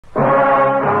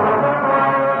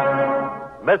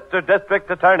Mr.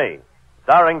 District Attorney,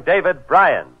 starring David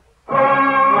Bryan.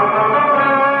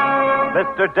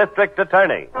 Mr. District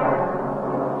Attorney,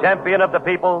 champion of the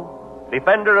people,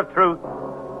 defender of truth,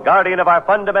 guardian of our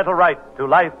fundamental rights to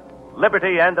life,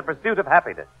 liberty, and the pursuit of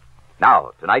happiness.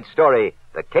 Now, tonight's story,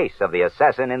 The Case of the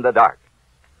Assassin in the Dark.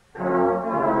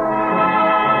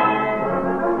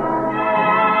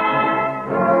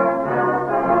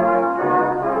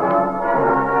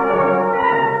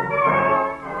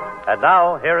 And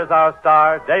now, here is our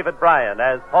star, David Bryan,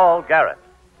 as Paul Garrett,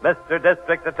 Mr.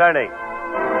 District Attorney.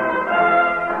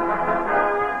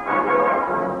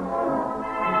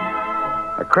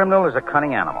 A criminal is a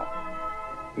cunning animal.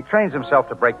 He trains himself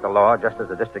to break the law just as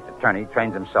the district attorney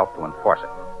trains himself to enforce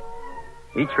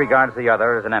it. Each regards the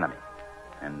other as an enemy,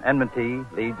 and enmity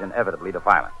leads inevitably to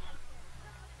violence.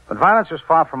 But violence was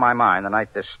far from my mind the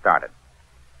night this started.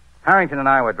 Harrington and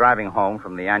I were driving home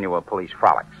from the annual police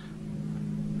frolics.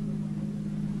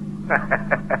 What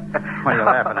are you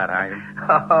laughing at, Harrington?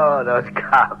 Oh, those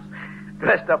cops.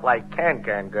 Dressed up like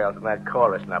can-can girls in that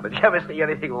chorus number. Did you ever see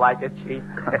anything like it, Chief?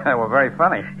 They were very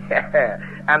funny. Yeah.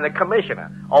 And the commissioner,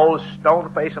 old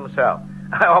Stoneface himself.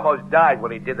 I almost died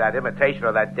when he did that imitation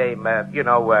of that dame,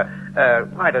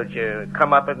 why don't you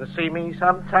come up and see me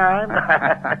sometime?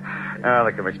 Oh,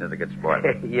 the commissioner's a good sport.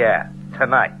 Yeah,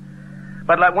 tonight.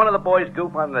 But let one of the boys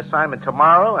goof on an assignment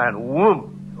tomorrow, and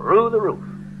whoom, through the roof.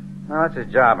 Well, that's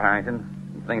his job,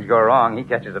 Harrington. If things go wrong, he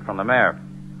catches it from the mayor.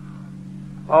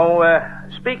 Oh,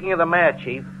 speaking of the mayor,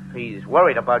 Chief, he's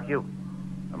worried about you.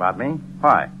 About me?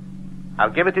 Why? I'll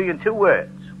give it to you in 2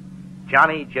 words.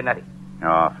 Johnny Giannetti.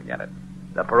 Oh, forget it.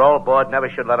 The parole board never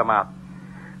should let him out.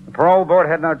 The parole board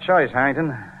had no choice,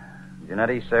 Harrington.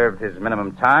 Giannetti served his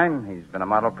minimum time. He's been a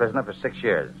model prisoner for 6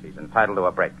 years. He's entitled to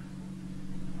a break.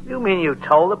 You mean you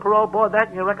told the parole board that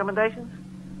in your recommendations?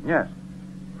 Yes.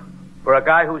 For a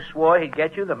guy who swore he'd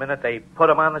get you the minute they put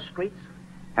him on the streets?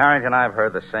 Harrington, I've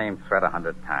heard the same threat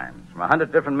 100 times from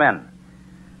 100 different men.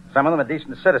 Some of them are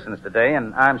decent citizens today,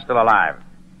 and I'm still alive.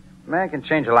 A man can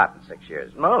change a lot in 6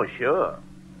 years. Oh, sure.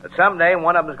 But someday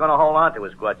one of them's going to hold on to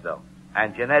his grudge, though.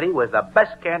 And Giannetti was the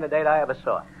best candidate I ever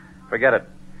saw. Forget it.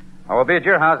 I will be at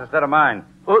your house instead of mine.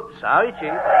 Oops, sorry,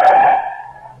 Chief.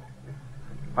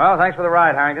 Well, thanks for the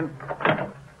ride, Harrington.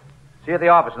 See you at the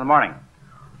office in the morning.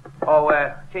 Oh,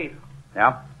 Chief.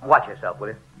 Yeah? Watch yourself, will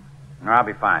you? No, I'll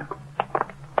be fine.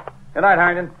 Good night,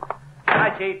 Harrington. Good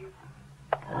night, Chief.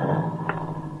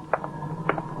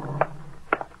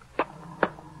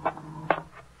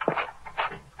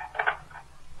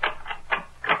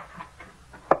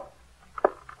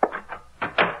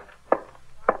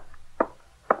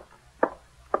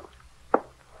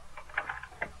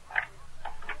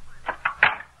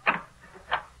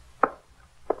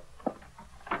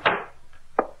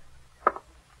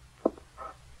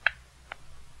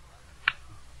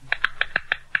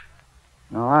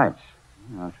 No lights.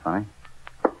 Oh, that's funny.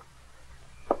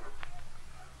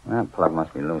 That plug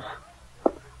must be loose.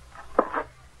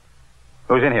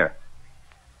 Who's in here?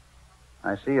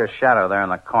 I see your shadow there in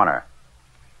the corner.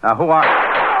 Now, who are...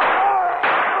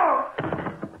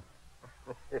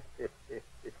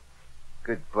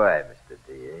 Goodbye, Mr.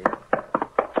 D.A.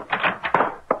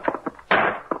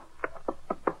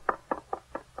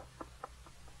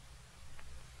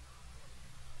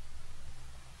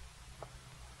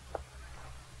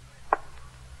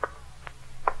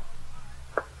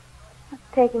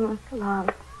 Taking him so long.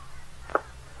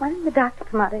 Why didn't the doctor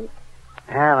come out?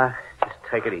 Anna, just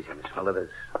take it easy, Miss Miller. There's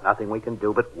nothing we can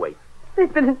do but wait.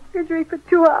 They've been in surgery for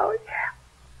 2 hours.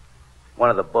 One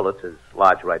of the bullets is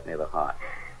lodged right near the heart.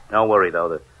 Don't worry, though.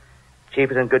 The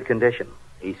chief is in good condition.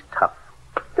 He's tough.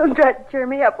 Don't try to cheer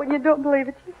me up when you don't believe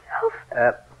it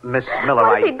yourself. Miss Miller,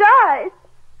 What if he dies?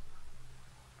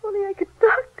 If only I could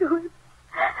talk to him.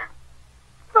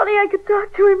 If only I could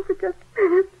talk to him for just a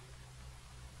minute.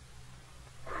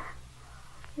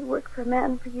 You worked for a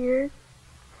man for years.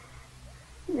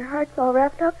 And your heart's all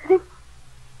wrapped up in him.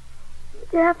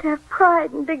 You have to have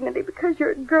pride and dignity because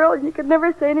you're a girl and you could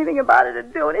never say anything about it or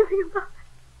do anything about it.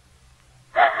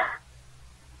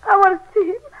 I want to see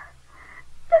him.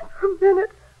 Just for a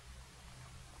minute.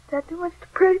 Is that too much to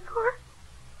pray for?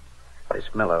 Miss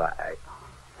Miller,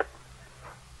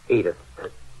 Edith,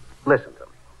 listen to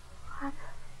me. What?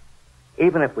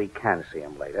 Even if we can see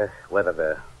him later, whether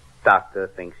the doctor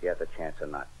thinks he has a chance or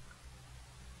not,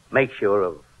 make sure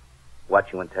of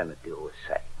what you intend to do or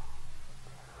say.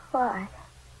 Why?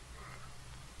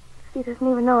 He doesn't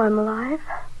even know I'm alive.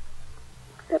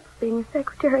 Except for being a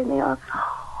secretary in the office.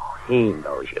 Oh, he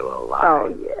knows you're alive. Oh,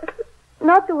 yes.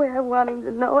 Not the way I want him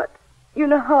to know it. You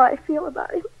know how I feel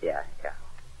about him. Yeah.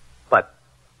 But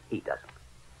he doesn't.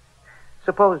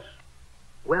 Suppose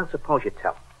you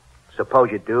tell him.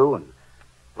 Suppose you do, and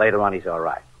later on he's all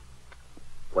right.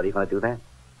 What are you going to do then?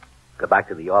 Go back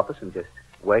to the office and just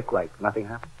wake like nothing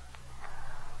happened?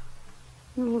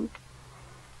 You mean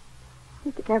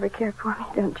you could never care for me,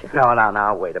 don't you?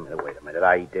 No, wait a minute.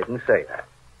 I didn't say that.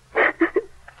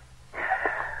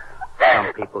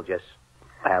 Some people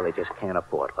they just can't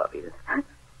afford love, Edith.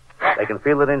 They can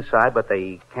feel it inside, but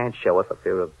they can't show it for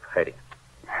fear of hurting it.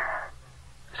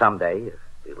 Someday, if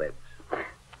he lives,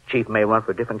 Chief may run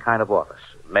for a different kind of office.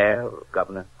 Mayor or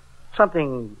governor.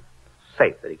 Something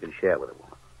safe that he can share with a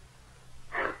woman.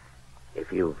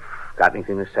 If you've got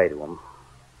anything to say to him,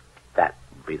 that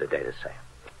would be the day to say it.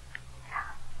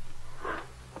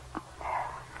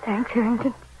 Thanks,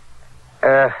 Harrington.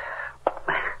 As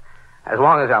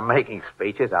long as I'm making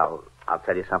speeches, I'll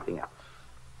tell you something else.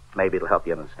 Maybe it'll help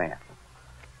you understand.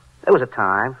 There was a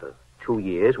time for 2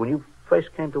 years when you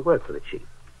first came to work for the chief.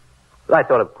 But I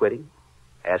thought of quitting,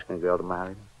 asking a girl to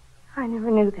marry me. I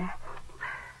never knew that.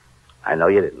 I know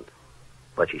you didn't,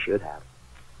 but you should have.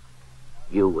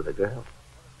 You were the girl.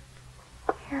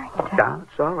 Harrington. No,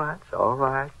 it's all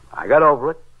right. I got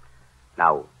over it.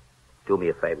 Now, do me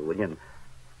a favor, will you, and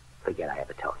forget I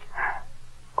ever told you.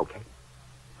 Okay?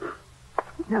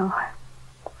 No,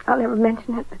 I'll never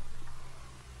mention it, but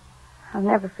I'll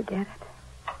never forget it.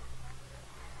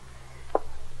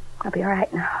 I'll be all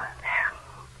right now.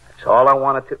 That's all I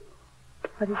wanted to...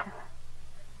 What is it?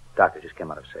 Doctor just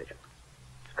came out of surgery.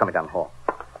 He's coming down the hall.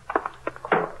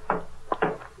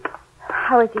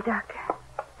 How is he, Doctor?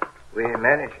 We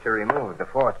managed to remove the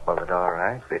fourth bullet all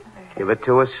right, but... Give it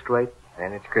to us straight.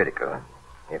 Then it's critical.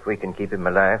 If we can keep him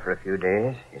alive for a few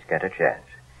days, he's got a chance.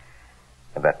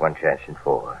 About 1 chance in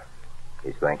 4.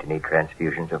 He's going to need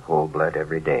transfusions of whole blood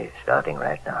every day, starting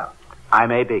right now. I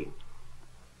may be.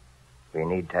 We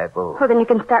need type O. Oh, then you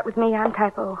can start with me. I'm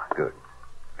type O. Good.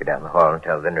 Go down the hall and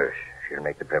tell the nurse. She'll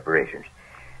make the preparations.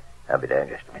 I'll be there in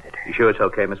just a minute. You sure it's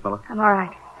okay, Miss Miller? I'm all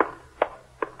right.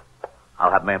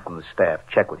 I'll have a man from the staff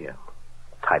check with you.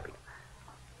 Typing.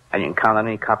 And you can count on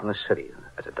any cop in the city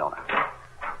as a donor.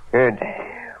 Good.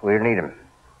 We'll need him.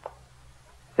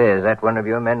 Say, is that one of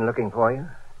your men looking for you?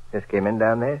 Just came in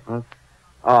down there?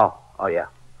 Oh, yeah.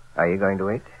 Are you going to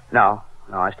wait? No,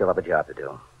 I still have a job to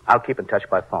do. I'll keep in touch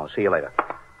by phone. See you later.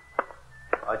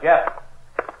 Oh, Jeff.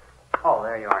 Oh,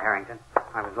 there you are, Harrington.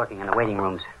 I was looking in the waiting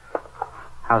rooms.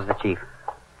 How's the chief?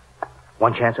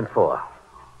 1 chance in 4.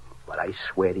 But I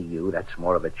swear to you, that's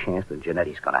more of a chance than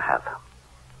Janetti's going to have.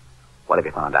 What have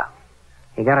you found out?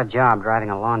 He got a job driving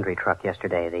a laundry truck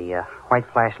yesterday, the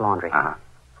White Flash Laundry. Uh-huh.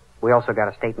 We also got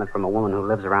a statement from a woman who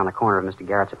lives around the corner of Mr.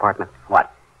 Garrett's apartment.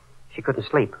 What? She couldn't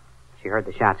sleep. She heard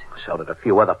the shots. So did a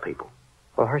few other people.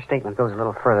 Well, her statement goes a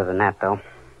little further than that, though.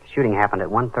 The shooting happened at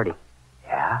 1:30.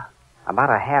 Yeah? About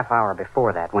a half hour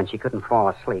before that, when she couldn't fall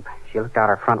asleep, she looked out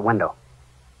her front window.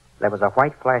 There was a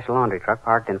White Flash laundry truck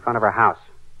parked in front of her house.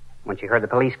 When she heard the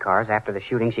police cars after the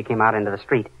shooting, she came out into the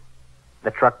street.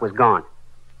 The truck was gone.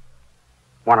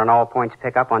 Want an all-points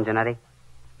pickup on Janetti?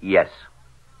 Yes.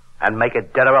 And make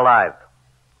it dead or alive.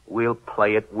 We'll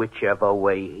play it whichever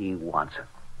way he wants it.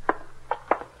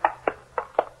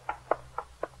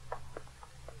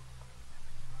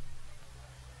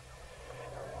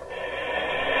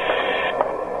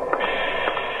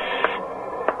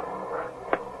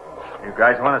 You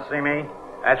guys want to see me?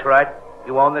 That's right.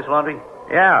 You own this laundry?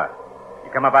 Yeah.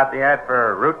 You come about the ad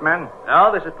for root men?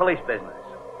 No, this is police business.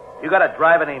 You got a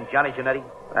driver named Johnny Janetti?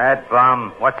 That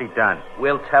bum. What's he done?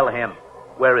 We'll tell him.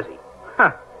 Where is he?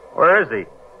 Huh. Where is he?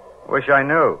 Wish I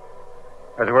knew.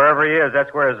 Because wherever he is,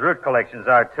 that's where his root collections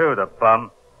are, too, the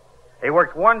bum. He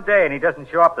worked 1 day and he doesn't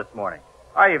show up this morning.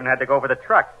 I even had to go for the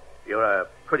truck. You're a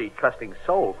pretty trusting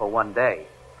soul for 1 day.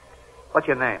 What's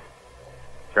your name?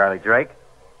 Charlie Drake?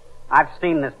 I've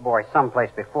seen this boy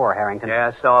someplace before, Harrington.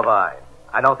 Yeah, so have I.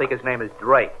 I don't think his name is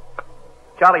Drake.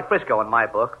 Charlie Frisco in my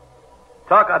book.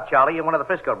 Talk up, Charlie. You're one of the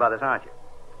Frisco brothers, aren't you?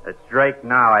 It's Drake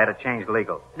now. I had to change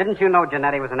legal. Didn't you know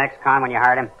Janetti was an ex-con when you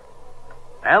hired him?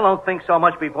 Well, don't think so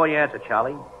much before you answer,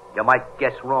 Charlie. You might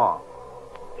guess wrong.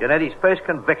 Janetti's first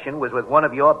conviction was with one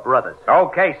of your brothers.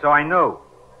 Okay, so I knew.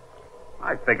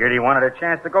 I figured he wanted a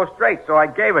chance to go straight, so I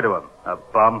gave it to him. A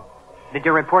bum. Did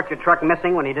you report your truck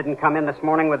missing when he didn't come in this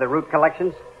morning with the root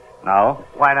collections? No.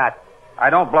 Why not? I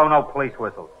don't blow no police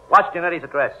whistles. Watch Janetti's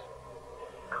address.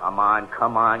 Come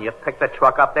on. You picked the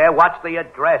truck up there. Watch the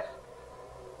address.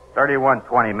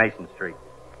 3120 Mason Street.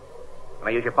 Can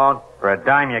I use your phone? For a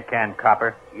dime you can,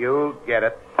 copper. You get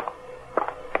it.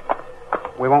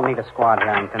 We won't need a squad,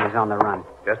 Harrington. He's on the run.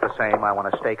 Just the same, I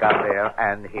want to stake out there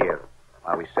and here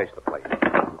while we search the place.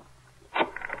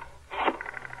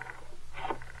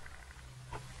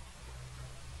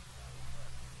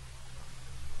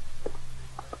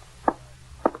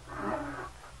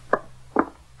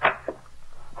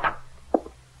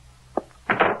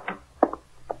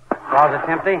 Closet's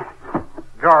empty.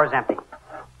 Drawer's empty.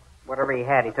 Whatever he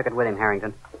had, he took it with him,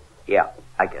 Harrington. Yeah,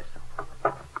 I guess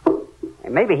so. Hey,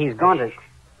 maybe he's gone to...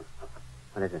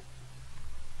 What is it?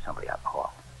 Somebody out in the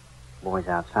hall. Boys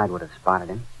outside would have spotted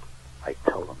him. I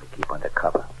told him to keep under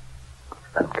cover.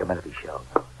 Let him come in if he shows.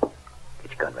 Get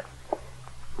your gun ready.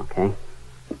 Okay.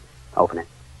 Open it.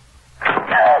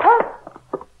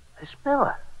 Miss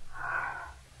Miller.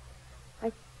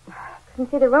 I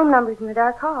couldn't see the room numbers in the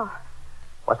dark hall.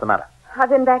 What's the matter? I've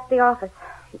been back to the office.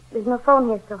 There's no phone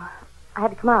here, so I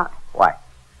had to come out. Why?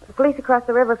 The police across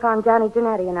the river found Johnny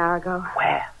Giannetti an hour ago.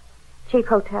 Where? Chief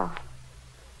Hotel.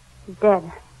 He's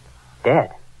dead.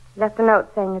 Dead? He left a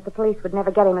note saying that the police would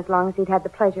never get him as long as he'd had the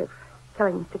pleasure of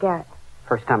killing Mr. Garrett.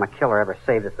 First time a killer ever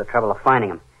saved us the trouble of finding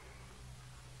him.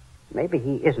 Maybe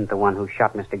he isn't the one who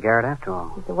shot Mr. Garrett after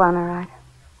all. He's the one, all right.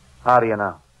 How do you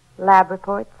know? Lab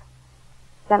reports.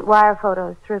 Sent wire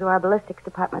photos through to our ballistics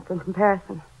department for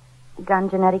comparison. The gun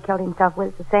Giannetti killed himself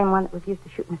with is the same one that was used to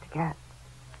shoot Mr. Garrett.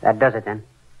 That does it, then.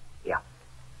 Yeah.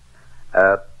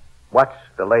 What's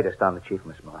the latest on the chief,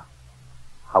 Miss Miller?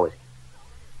 How is he?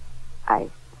 I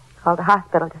called the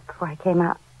hospital just before I came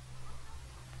out.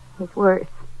 He's worse.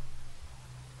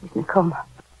 He's in a coma.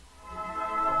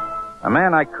 A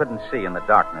man I couldn't see in the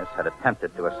darkness had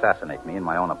attempted to assassinate me in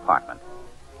my own apartment.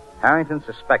 Harrington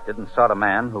suspected and sought a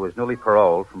man who was newly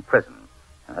paroled from prison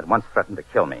and had once threatened to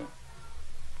kill me.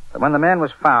 But when the man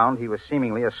was found, he was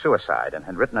seemingly a suicide and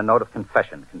had written a note of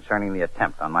confession concerning the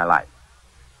attempt on my life.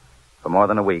 For more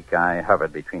than a week, I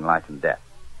hovered between life and death.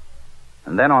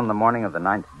 And then on the morning of the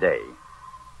 9th day...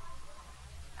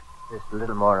 Just a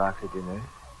little more oxygen, nurse.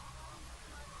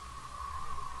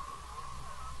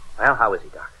 Well, how is he,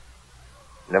 Doc?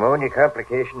 Pneumonia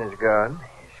complication is gone.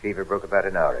 His fever broke about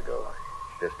an hour ago.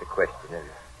 It's just a question of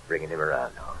bringing him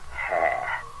around now.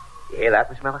 You hear that,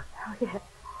 Miss Miller? Oh, yes.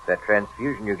 That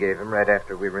transfusion you gave him right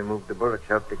after we removed the bullets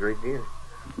helped a great deal.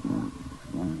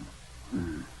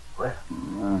 Well,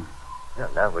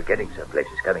 now we're getting some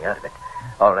places coming out of it.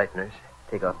 All right, nurse.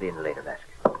 Take off the inhalator mask.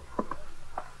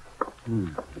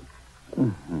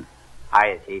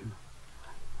 Hiya, Chief.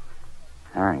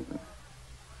 Harrington.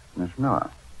 Miss Miller.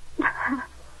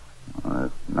 Well,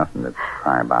 there's nothing to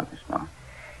cry about, Miss Miller.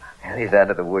 Well, he's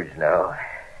out of the woods now.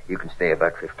 You can stay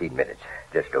about 15 minutes.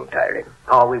 Just don't tire him.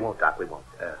 Oh, we won't, Doc. We won't.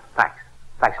 Thanks.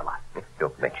 Thanks a lot.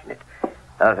 Don't mention it.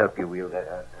 I'll help you wheel that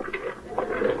out.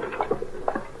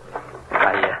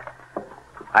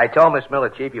 I told Miss Miller,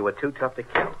 Chief, you were too tough to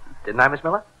kill. Didn't I, Miss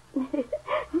Miller?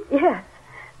 Yes.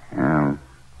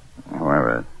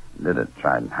 Whoever did it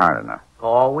tried hard enough.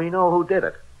 Oh, we know who did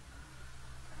it.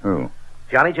 Who?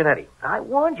 Johnny Giannetti. I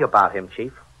warned you about him,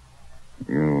 Chief.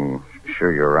 You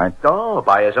sure you're right? Oh,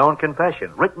 by his own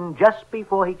confession. Written just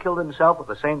before he killed himself with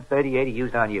the same .38 he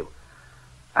used on you.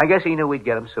 I guess he knew we'd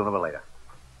get him sooner or later.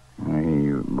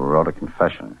 He wrote a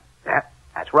confession. Yeah,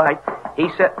 that's right. He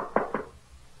said...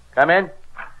 Come in.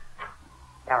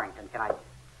 Harrington, can I...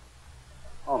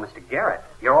 Oh, Mr. Garrett,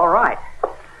 you're all right.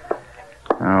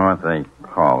 What they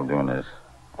call doing as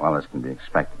well as can be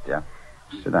expected, Jeff.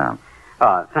 Sit down.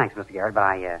 Thanks, Mr. Garrett, but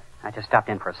I just stopped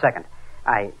in for a second.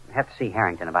 I have to see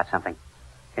Harrington about something.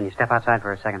 Can you step outside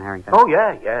for a second, Harrington? Oh,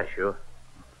 yeah, sure.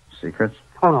 Secrets?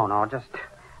 Oh, no, just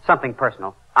something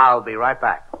personal. I'll be right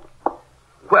back.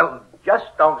 Well, just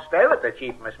don't stare at the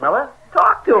Chief, Miss Miller.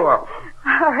 Talk to him. All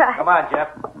right. Come on, Jeff.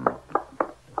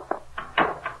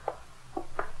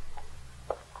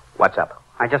 What's up?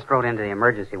 I just rode into the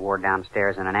emergency ward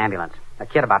downstairs in an ambulance. A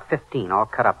kid about 15, all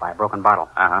cut up by a broken bottle.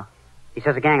 Uh-huh. He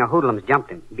says a gang of hoodlums jumped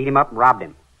him, beat him up, and robbed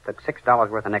him. Took $6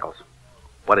 worth of nickels.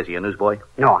 What is he, a newsboy?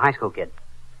 No, a high school kid.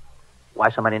 Why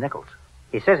so many nickels?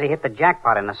 He says he hit the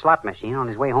jackpot in a slot machine on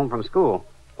his way home from school.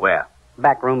 Where?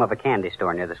 Back room of a candy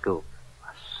store near the school.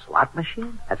 A slot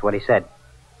machine? That's what he said.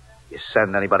 You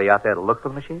send anybody out there to look for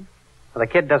the machine? Well,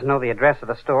 the kid doesn't know the address of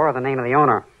the store or the name of the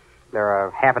owner. There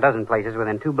are half a dozen places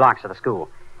within 2 blocks of the school.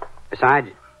 Besides,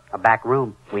 a back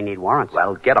room. We need warrants.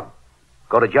 Well, get 'em.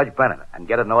 Go to Judge Brennan and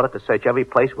get an order to search every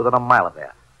place within a mile of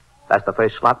there. That's the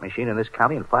first slot machine in this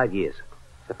county in 5 years.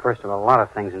 It's the first of a lot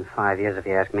of things in 5 years, if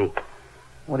you ask me.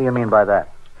 What do you mean by that?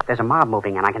 There's a mob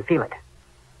moving in. I can feel it.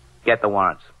 Get the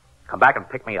warrants. Come back and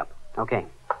pick me up. Okay.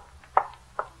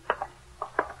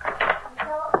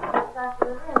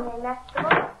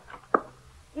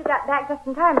 You got back just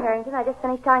in time, Harrington. I just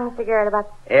finished telling Mr. Garrett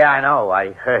about... Yeah, I know.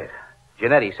 I heard.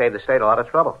 Giannetti saved the state a lot of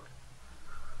trouble.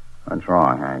 What's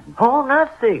wrong, Harrington? Oh,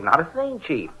 nothing. Not a thing,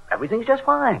 Chief. Everything's just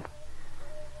fine.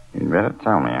 You'd better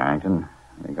tell me, Harrington,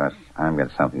 because I've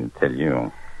got something to tell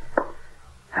you.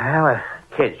 Well, a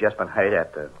kid's just been hurt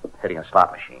after hitting a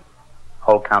slot machine.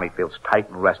 Whole county feels tight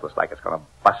and restless like it's going to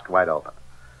bust wide open.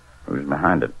 Who's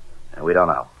behind it? We don't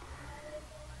know.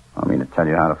 Want me to tell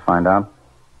you how to find out?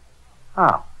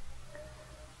 Oh.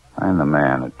 I'm the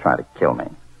man who tried to kill me.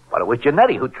 But it was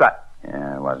Giannetti who tried...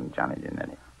 Yeah, it wasn't Johnny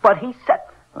Giannetti. But he said...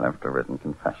 Left a written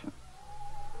confession.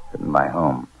 Written by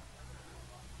whom?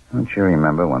 Don't you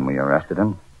remember when we arrested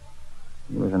him?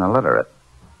 He was an illiterate.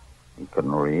 He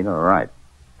couldn't read or write.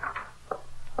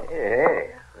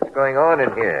 Hey, what's going on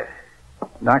in here?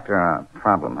 Doctor, a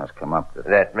problem has come up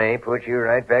That may put you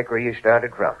right back where you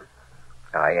started from.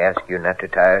 I ask you not to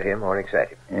tire him or excite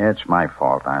him. It's my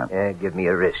fault. Give me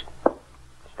a wrist.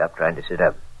 Stop trying to sit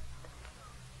up.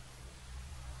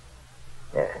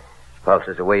 His pulse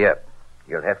is way up.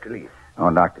 You'll have to leave.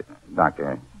 Oh,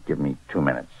 Doctor, give me 2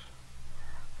 minutes.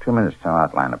 2 minutes to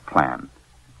outline a plan.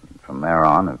 From there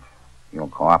on, if you'll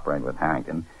cooperate with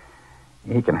Harrington,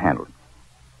 he can handle it.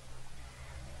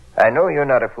 I know you're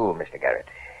not a fool, Mr. Garrett.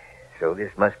 So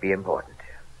this must be important.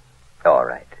 All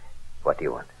right. What do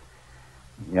you want?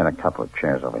 Get a couple of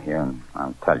chairs over here, and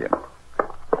I'll tell you.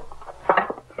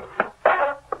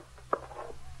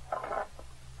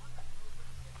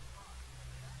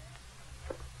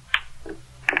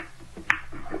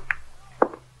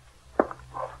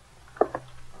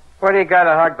 What do you got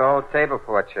to hug the whole table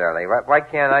for, Charlie? Why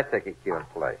can't I take a cue and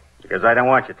play? Because I don't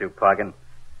want you to, Poggin.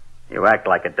 You act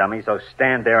like a dummy, so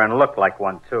stand there and look like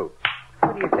one, too.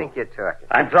 Who do you think you're talking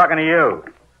to? I'm talking to you.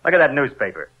 Look at that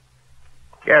newspaper.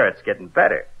 Garrett's getting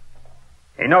better.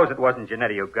 He knows it wasn't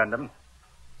Giannetti who gunned him.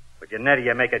 With Giannetti,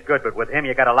 you make it good, but with him,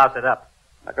 you gotta louse it up.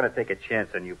 I'm not gonna take a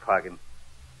chance on you, Poggin.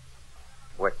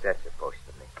 What's that supposed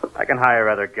to mean? I can hire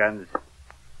other guns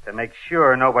to make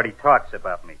sure nobody talks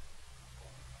about me.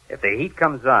 If the heat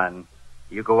comes on,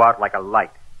 you go out like a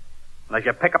light. Unless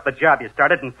you pick up the job you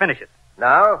started and finish it.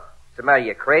 No? What's the matter?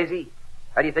 You crazy?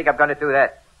 How do you think I'm going to do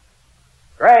that?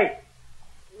 Great.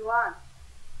 You want?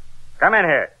 Come in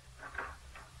here.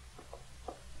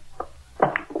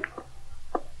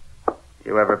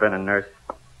 You ever been a nurse?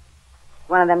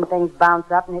 One of them things bounce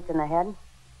up and hit you in the head?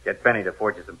 Get Benny to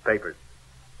forge you some papers.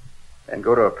 Then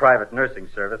go to a private nursing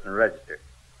service and register.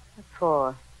 What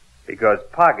for? Because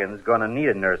Poggin's going to need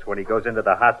a nurse when he goes into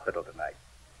the hospital tonight.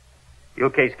 You'll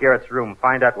case Garrett's room,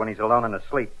 find out when he's alone and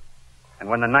asleep, and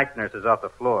when the night nurse is off the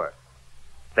floor.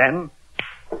 Then,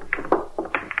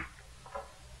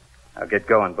 I'll get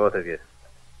going, both of you.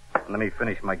 Let me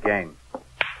finish my game.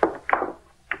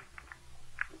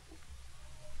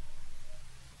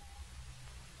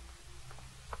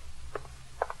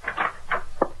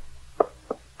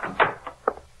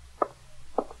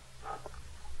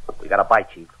 We got a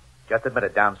bite, Chief. Just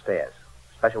admitted downstairs.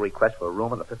 Special request for a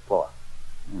room on the 5th floor.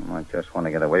 I just want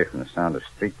to get away from the sound of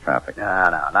street traffic. No,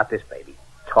 not this baby.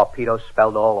 Torpedoes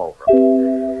spelled all over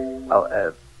him.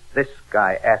 Well, this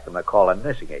guy asked him to call a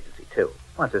nursing agency, too.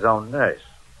 Wants his own nurse.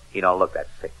 He don't look that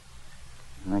sick.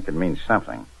 That could mean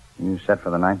something. You set for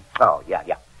the night? Oh, yeah.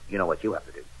 You know what you have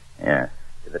to do. Yeah.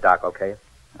 Did the doc okay?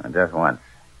 Just once.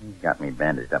 He's got me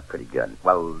bandaged up pretty good.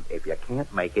 Well, if you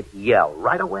can't make it, yell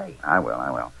right away. I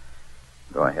will.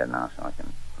 Go ahead now so I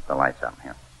can put the lights up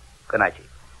here. Good night, Chief.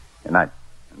 Good night,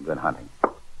 and good hunting.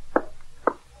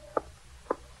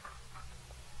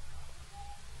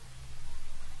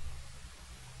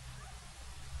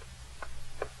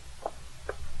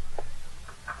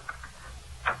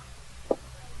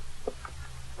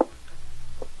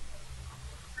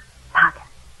 Poggin,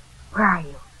 where are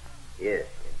you? Yes,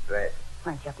 it's dressed.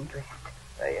 Aren't you up and dressed?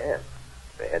 I am.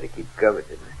 I had to keep covered,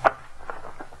 didn't I?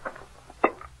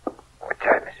 What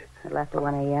time is it? A little after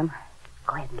 1 a.m.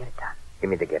 Go ahead and get it done. Give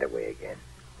me the getaway again.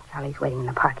 Charlie's waiting in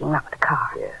the parking lot with the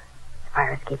car. Yeah. The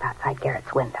fire escape outside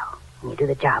Garrett's window. When you do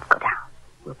the job, go down.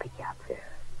 We'll pick you up. Yeah.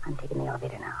 I'm taking the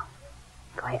elevator now.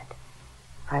 Go ahead.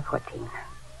 514.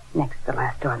 Next to the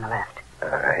last door on the left. All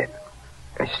right.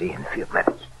 I see you in a few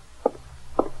minutes.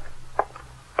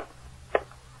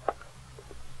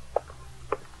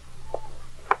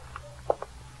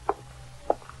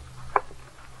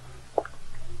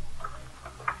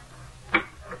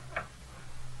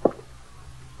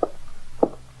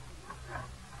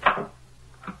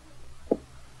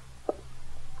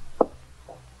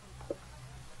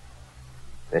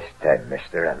 This time,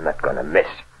 mister, I'm not going to miss.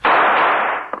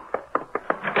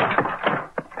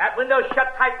 That window's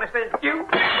shut tight, mister. You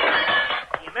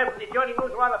remember the journey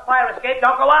moves around the fire escape.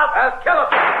 Don't go out. I'll kill him.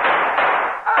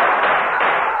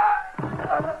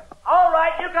 All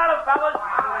right, you got him, fellas.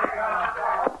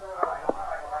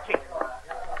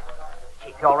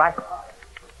 Chief, you all right?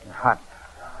 Hot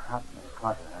in this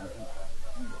closet. I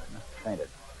fainted.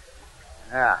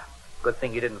 Yeah. Good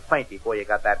thing you didn't faint before you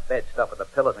got that bed stuffed with the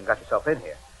pillows and got yourself in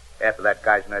here. After that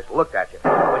guy's nurse looked at you.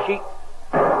 Was she...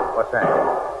 What's that?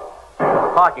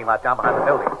 parking lot down behind the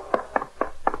building.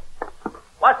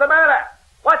 What's the matter?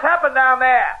 What's happened down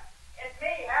there? It's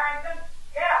me, Harrington.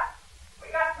 Yeah.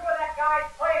 We got two of that guy's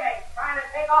playmates trying to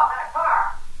take off in a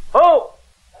car. Who?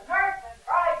 The nurse and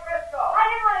Charlie Frisco. I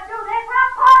didn't want to do this, but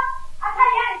I'll talk. I'll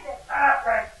tell you anything.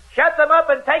 Frank. Shut them up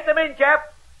and take them in, Jeff.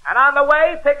 And on the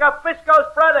way, pick up Frisco's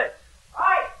brothers.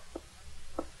 Right.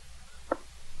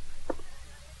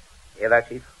 Hear that,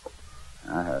 Chief?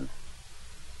 I heard.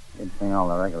 You'd seen all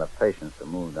the regular patients that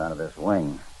moved out of this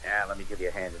wing. Yeah, let me give you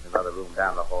a hand in another room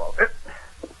down the hall.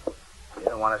 You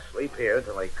don't want to sleep here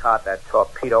until they cart that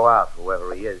torpedo out,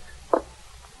 whoever he is.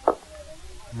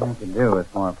 I could do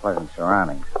with more pleasant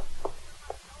surroundings.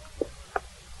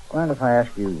 Mind if I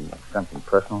ask you something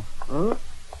personal? Hmm?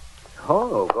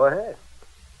 Oh, go ahead.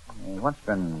 What's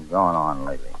been going on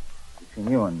lately?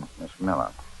 Between you and Miss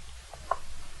Miller.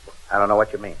 I don't know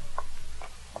what you mean.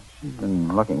 She's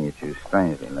been looking at you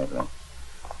strangely lately.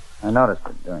 I noticed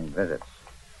it during visits.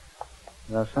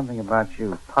 There's something about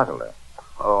you puzzled her.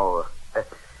 Oh,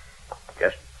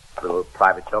 just a little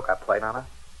private joke I played on her.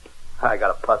 I got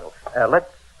a puzzle.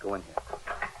 Let's go in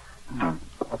here.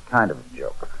 What kind of a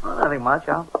joke? Well, nothing much.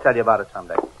 I'll tell you about it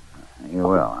someday. You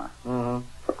will, huh? Mm-hmm.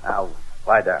 Now,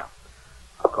 lie down.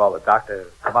 I'll call the doctor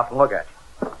to come up and look at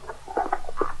you.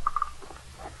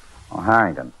 Oh,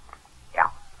 Harrington. Yeah.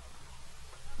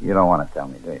 You don't want to tell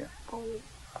me, do you?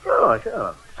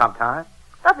 Sure. Sometime.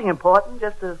 Nothing important,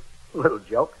 just a little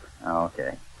joke.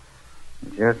 Okay.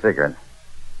 It's your secret.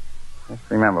 Just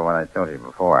remember what I told you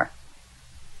before.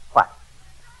 What?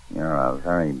 You're a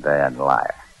very bad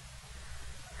liar.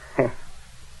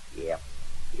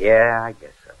 Yeah, I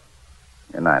guess so.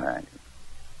 Good night, Harrington.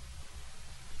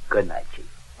 Good night, Chief.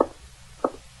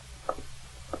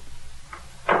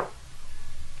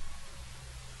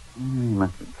 He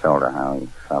must have told her how he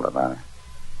felt about her.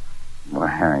 Boy,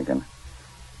 Harrington.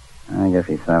 I guess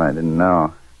he thought I didn't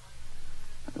know.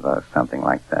 As though something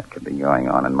like that could be going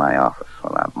on in my office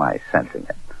without my sensing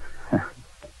it.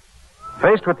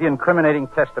 Faced with the incriminating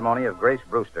testimony of Grace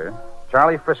Brewster,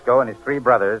 Charlie Frisco and his three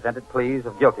brothers entered pleas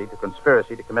of guilty to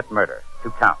conspiracy to commit murder,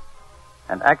 2 counts,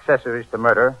 and accessories to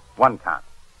murder, 1 count.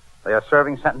 They are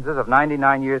serving sentences of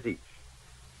 99 years each.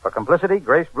 For complicity,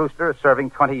 Grace Brewster is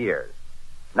serving 20 years.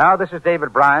 Now, this is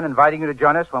David Bryan inviting you to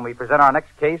join us when we present our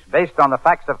next case based on the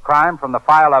facts of crime from the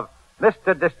file of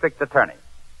Mr. District Attorney.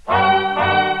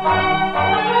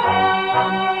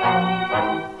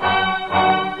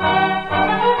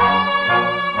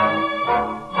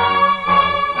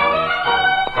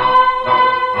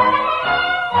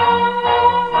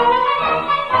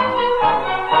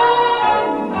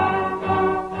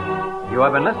 You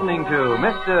have been listening to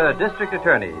Mr. District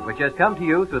Attorney, which has come to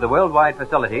you through the worldwide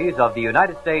facilities of the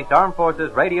United States Armed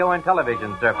Forces Radio and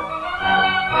Television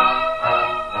Service.